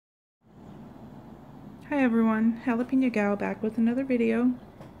Hi everyone, Jalapeno Gal back with another video.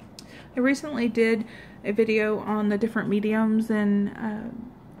 I recently did a video on the different mediums and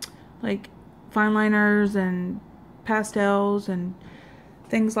like fine liners and pastels and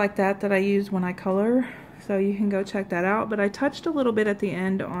things like that I use when I color, so you can go check that out. But I touched a little bit at the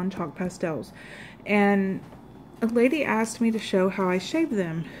end on chalk pastels, and a lady asked me to show how I shave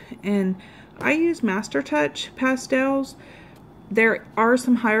them, and I use Master Touch pastels. There are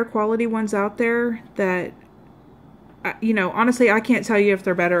some higher quality ones out there that, you know, honestly, I can't tell you if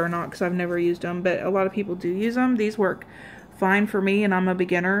they're better or not because I've never used them, but a lot of people do use them. These work fine for me, and I'm a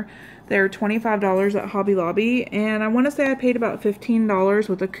beginner. They're $25 at Hobby Lobby, and I want to say I paid about $15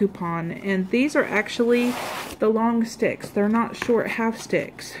 with a coupon. And these are actually the long sticks. They're not short half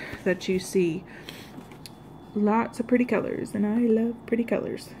sticks that you see. Lots of pretty colors, and I love pretty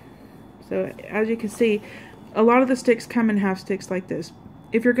colors. So as you can see, a lot of the sticks come in half sticks like this.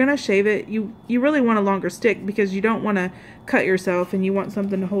 If you're gonna shave it, you really want a longer stick because you don't want to cut yourself and you want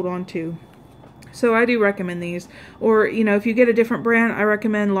something to hold on to. So I do recommend these. Or, you know, if you get a different brand, I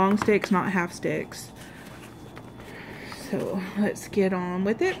recommend long sticks, not half sticks. So let's get on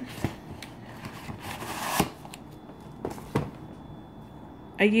with it.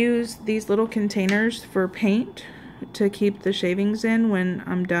 I use these little containers for paint to keep the shavings in when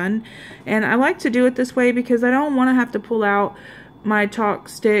I'm done, and I like to do it this way because I don't want to have to pull out my chalk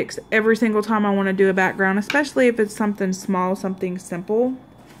sticks every single time I want to do a background, especially if it's something small, something simple.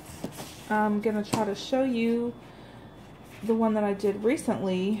 I'm gonna try to show you the one that I did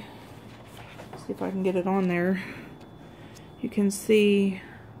recently. See if I can get it on there. You can see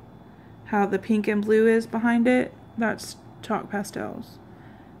how the pink and blue is behind it. That's chalk pastels.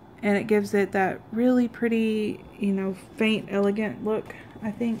 And it gives it that really pretty, you know, faint, elegant look, I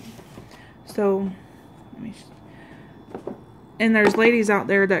think. So, and there's ladies out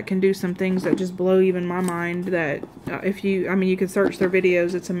there that can do some things that just blow even my mind, that if you, I mean, you can search their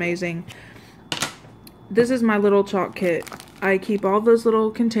videos, it's amazing. This is my little chalk kit. I keep all those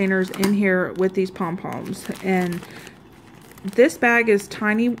little containers in here with these Pom Poms. And this bag is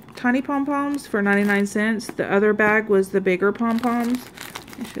tiny Pom Poms for 99 cents. The other bag was the bigger Pom Poms.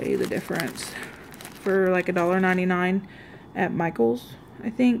 I'll show you the difference, for like $1.99 at Michael's, I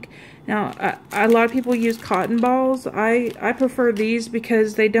think. Now, a lot of people use cotton balls. I prefer these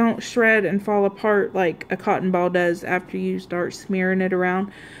because they don't shred and fall apart like a cotton ball does after you start smearing it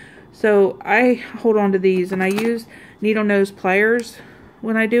around. So I hold on to these, and I use needle nose pliers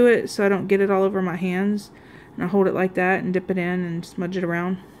when I do it so I don't get it all over my hands. And I hold it like that and dip it in and smudge it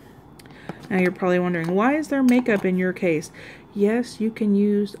around. Now you're probably wondering, why is there makeup in your case? Yes, you can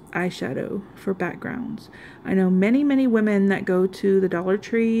use eyeshadow for backgrounds. I know many women that go to the Dollar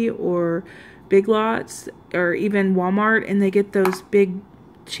Tree or Big Lots or even Walmart, and they get those big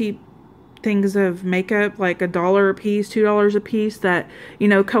cheap things of makeup, like $1 a piece, $2 a piece, that, you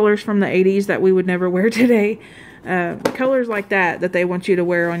know, colors from the 80s that we would never wear today. Colors like that they want you to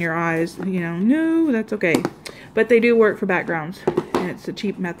wear on your eyes. You know, no, that's okay. But they do work for backgrounds, and it's a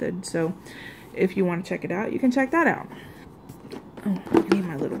cheap method. So if you want to check it out, you can check that out. Oh, I need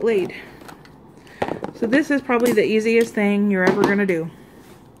my little blade. So this is probably the easiest thing you're ever going to do.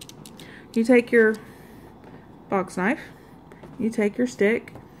 You take your box knife, you take your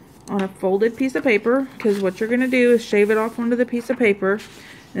stick on a folded piece of paper, because what you're going to do is shave it off onto the piece of paper, and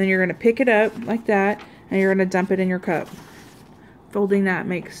then you're going to pick it up like that, and you're going to dump it in your cup. Folding that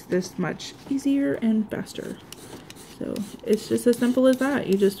makes this much easier and faster. So it's just as simple as that.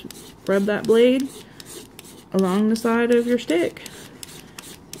 You just rub that blade along the side of your stick,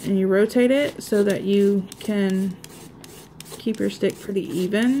 and you rotate it so that you can keep your stick pretty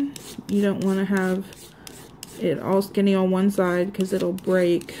even. You don't want to have it all skinny on one side because it'll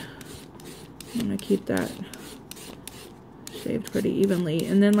break. I'm going to keep that shaved pretty evenly.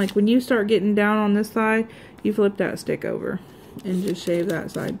 And then, like, when you start getting down on this side, you flip that stick over and just shave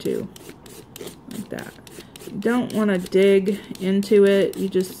that side too, like that. You don't want to dig into it.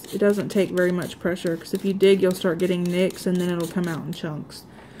 It doesn't take very much pressure, because if you dig, you'll start getting nicks, and then it'll come out in chunks.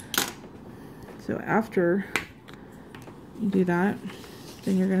 So after you do that,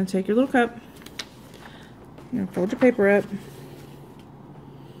 then you're going to take your little cup, you're going to fold your paper up,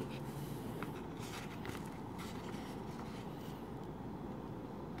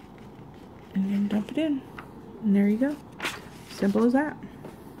 and then dump it in, and there you go. Simple as that.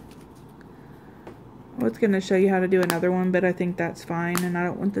 I was going to show you how to do another one, but I think that's fine, and I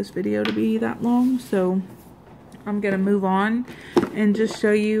don't want this video to be that long, so I'm going to move on and just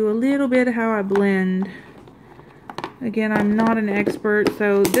show you a little bit of how I blend. Again, I'm not an expert,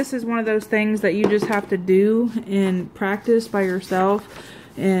 so this is one of those things that you just have to do and practice by yourself.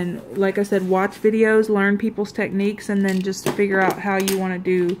 And like I said, watch videos, learn people's techniques, and then just figure out how you want to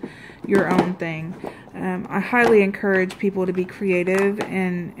do your own thing. I highly encourage people to be creative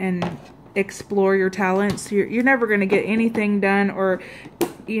and explore your talents. You're never going to get anything done, or,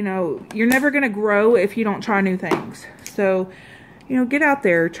 you know, you're never going to grow if you don't try new things. So, you know, get out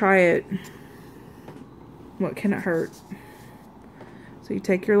there, try it. What can it hurt? So you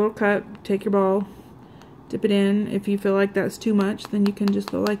take your little cup, take your ball, dip it in. If you feel like that's too much, then you can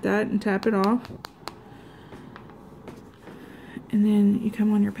just go like that and tap it off. And then you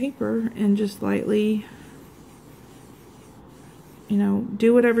come on your paper and just lightly, you know,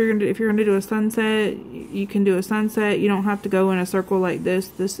 do whatever you're gonna do. If you're gonna do a sunset, you can do a sunset. You don't have to go in a circle like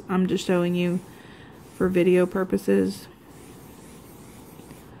this. I'm just showing you for video purposes.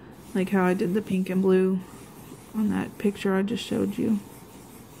 Like how I did the pink and blue on that picture I just showed you.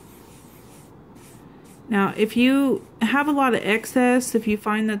 Now, if you have a lot of excess, if you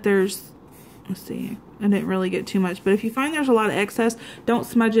find that there's, let's see, I didn't really get too much, but if you find there's a lot of excess, don't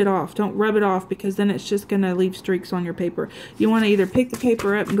smudge it off. Don't rub it off, because then it's just going to leave streaks on your paper. You want to either pick the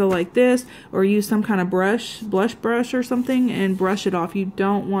paper up and go like this, or use some kind of blush brush or something and brush it off. You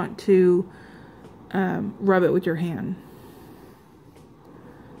don't want to rub it with your hand.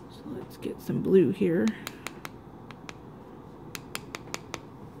 So let's get some blue here.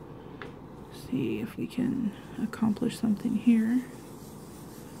 See if we can accomplish something here.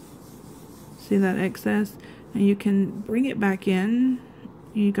 See that excess? And you can bring it back in.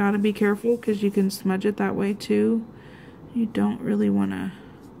 You got to be careful, because you can smudge it that way too. You don't really want to,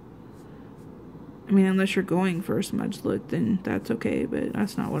 I mean, unless you're going for a smudge look, then that's okay, but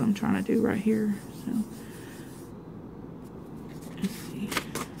that's not what I'm trying to do right here. So let's see,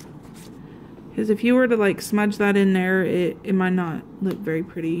 because if you were to like smudge that in there, it might not look very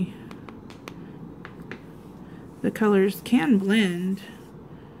pretty. The colors can blend.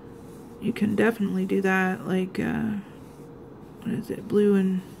 You can definitely do that, like, what is it, blue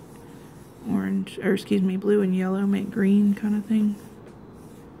and orange, or excuse me, blue and yellow make green kind of thing.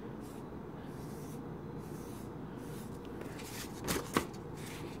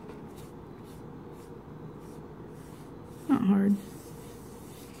 Not hard.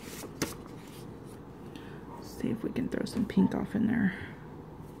 Let's see if we can throw some pink off in there.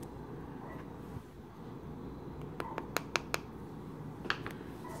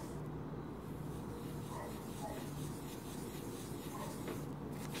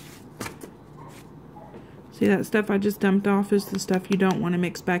 See, that stuff I just dumped off is the stuff you don't want to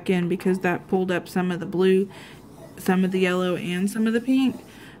mix back in, because that pulled up some of the blue, some of the yellow, and some of the pink.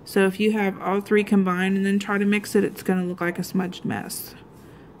 So if you have all three combined and then try to mix it, it's going to look like a smudged mess.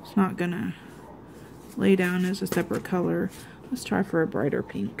 It's not going to lay down as a separate color. Let's try for a brighter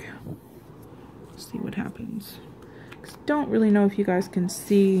pink. See what happens. 'Cause I don't really know if you guys can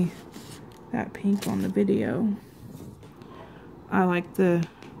see that pink on the video. I like the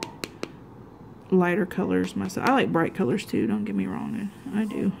lighter colors myself. I like bright colors too, don't get me wrong. I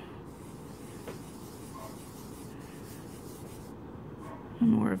do. I'm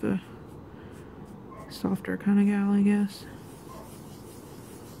more of a softer kind of gal, I guess.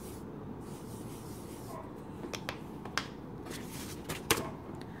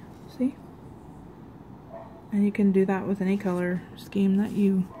 See? And you can do that with any color scheme that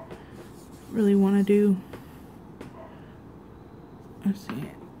you really want to do. Let's see.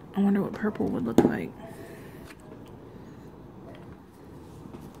 I wonder what purple would look like.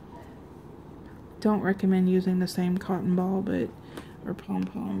 Don't recommend using the same cotton ball, or pom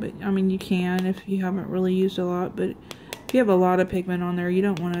pom, but I mean, you can if you haven't really used a lot, but if you have a lot of pigment on there, you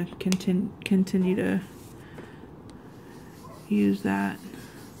don't want to continue to use that.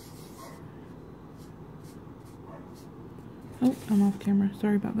 Oh, I'm off camera.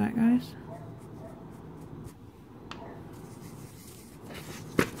 Sorry about that, guys.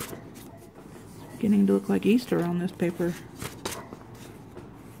 Beginning to look like Easter on this paper.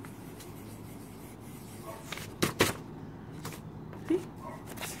 See? You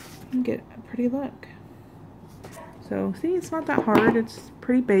can get a pretty look. So, see, it's not that hard. It's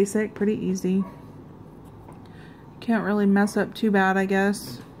pretty basic, pretty easy. Can't really mess up too bad, I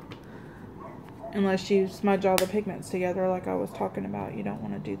guess. Unless you smudge all the pigments together like I was talking about. You don't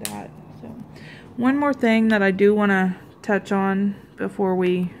want to do that. So, one more thing that I do want to touch on before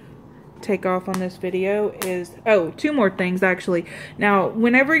we take off on this video is, oh, two more things actually. Now,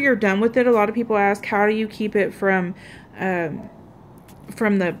 whenever you're done with it, a lot of people ask, how do you keep it from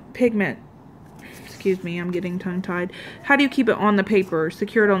the pigment? Excuse me, I'm getting tongue-tied. How do you keep it on the paper,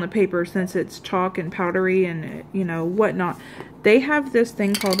 secured on the paper, since it's chalk and powdery and, you know, whatnot? They have this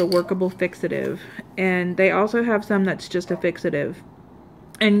thing called a Workable Fixatif, and they also have some that's just a fixative.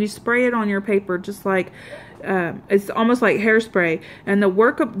 and you spray it on your paper just like it's almost like hairspray. And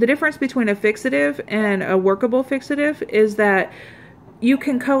the difference between a fixative and a workable fixative is that you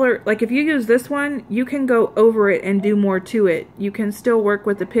can color, like if you use this one, you can go over it and do more to it. You can still work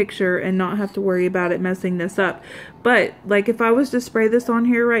with the picture and not have to worry about it messing this up. But like if I was to spray this on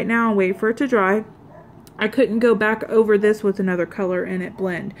here right now and wait for it to dry, I couldn't go back over this with another color and it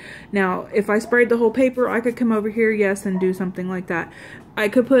blend. Now, if I sprayed the whole paper, I could come over here, yes, and do something like that. I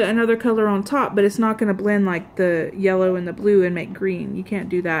could put another color on top, but it's not going to blend like the yellow and the blue and make green. You can't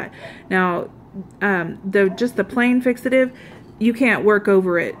do that. Now, just the plain fixative, you can't work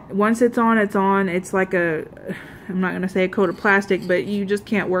over it. Once it's on, it's on. It's like a, I'm not going to say a coat of plastic, but you just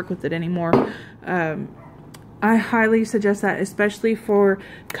can't work with it anymore. I highly suggest that, especially for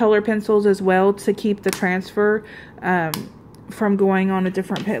color pencils as well, to keep the transfer from going on a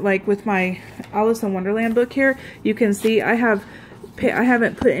different page. Like with my Alice in Wonderland book here, you can see I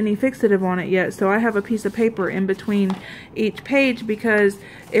haven't put any fixative on it yet, so I have a piece of paper in between each page, because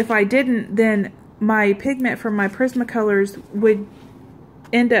if I didn't, then my pigment from my Prismacolors would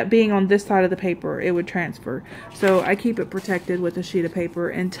end up being on this side of the paper. It would transfer. So I keep it protected with a sheet of paper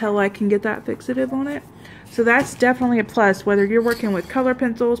until I can get that fixative on it. So that's definitely a plus. Whether you're working with color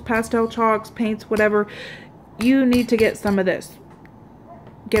pencils, pastel chalks, paints, whatever, you need to get some of this.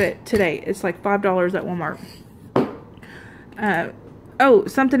 Get it today. It's like $5 at Walmart. Oh,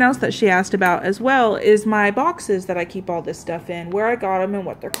 something else that she asked about as well is my boxes that I keep all this stuff in, where I got them and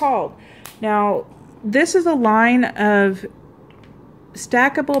what they're called. Now, this is a line of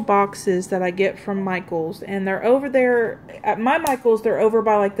stackable boxes that I get from Michael's, and they're over there at my Michael's. They're over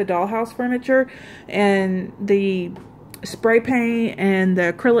by like the dollhouse furniture and the spray paint and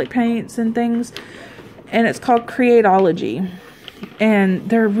the acrylic paints and things, and it's called Creatology, and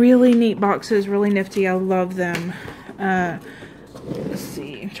they're really neat boxes, really nifty. I love them. Let's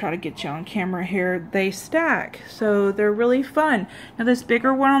see, try to get you on camera here. They stack, so they're really fun. Now this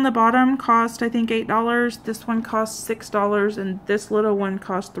bigger one on the bottom cost, I think, $8. This one costs $6, and this little one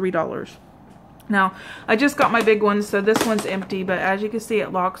costs $3. Now I just got my big one, so this one's empty, but as you can see,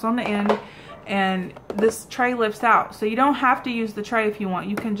 it locks on the end, and this tray lifts out. So you don't have to use the tray if you want.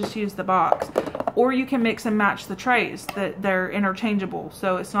 You can just use the box, or you can mix and match the trays. That they're interchangeable,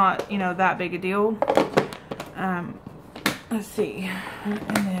 so it's not, you know, that big a deal. Let's see,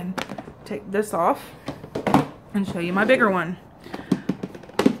 and then take this off and show you my bigger one.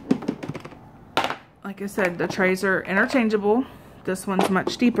 Like I said, the trays are interchangeable. This one's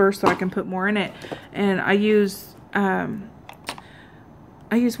much deeper, so I can put more in it. And I use one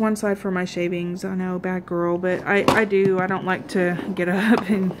side for my shavings. I know, bad girl, but I don't like to get up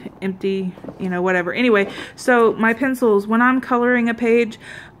and empty, you know, whatever. Anyway, so my pencils, when I'm coloring a page,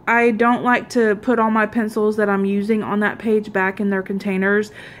 I don't like to put all my pencils that I'm using on that page back in their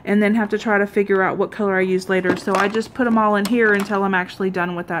containers and then have to try to figure out what color I use later. So I just put them all in here until I'm actually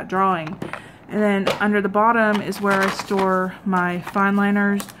done with that drawing. And then under the bottom is where I store my fine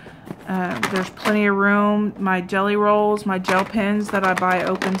liners. There's plenty of room. My jelly rolls, my gel pens that I buy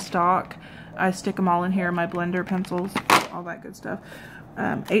open stock, I stick them all in here. My blender pencils, all that good stuff.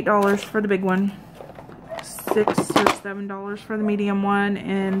 $8 for the big one. $6 or $7 for the medium one,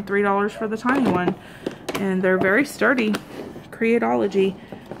 and $3 for the tiny one. And they're very sturdy. Creatology,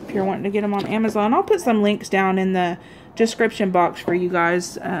 if you're wanting to get them on Amazon. I'll put some links down in the description box for you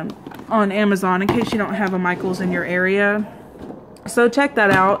guys on Amazon in case you don't have a Michael's in your area. So check that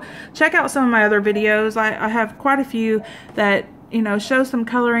out. Check out some of my other videos. I have quite a few that, you know, show some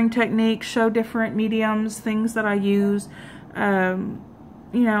coloring techniques, show different mediums, things that I use.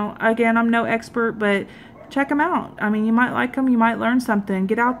 You know, again, I'm no expert, but check them out. I mean, you might like them, you might learn something.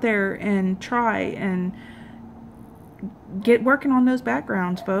 Get out there and try and get working on those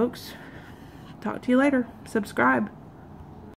backgrounds, folks. Talk to you later. Subscribe.